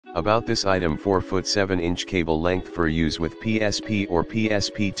About this item: 4-foot 7-inch cable length for use with PSP or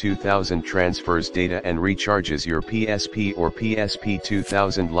PSP 2000, transfers data and recharges your PSP or PSP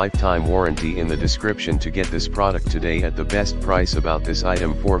 2000. Lifetime warranty in the description to get this product today at the best price. About this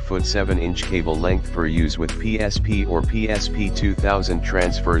item: 4-foot 7-inch cable length for use with PSP or PSP 2000,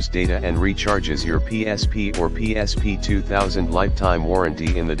 transfers data and recharges your PSP or PSP 2000. Lifetime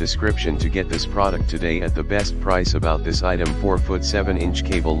warranty in the description to get this product today at the best price. About this item: 4-foot 7-inch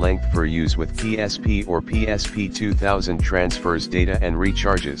cable length for use with PSP or PSP 2000, transfers data and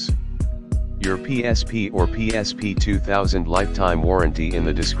recharges your PSP or PSP 2000. Lifetime warranty in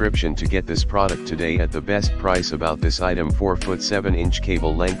the description to get this product today at the best price. About this item: 4-foot 7-inch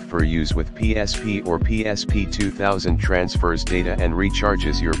cable length for use with PSP or PSP 2000, transfers data and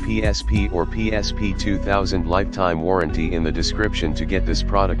recharges your PSP or PSP 2000. Lifetime warranty in the description to get this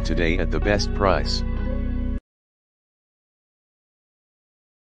product today at the best price.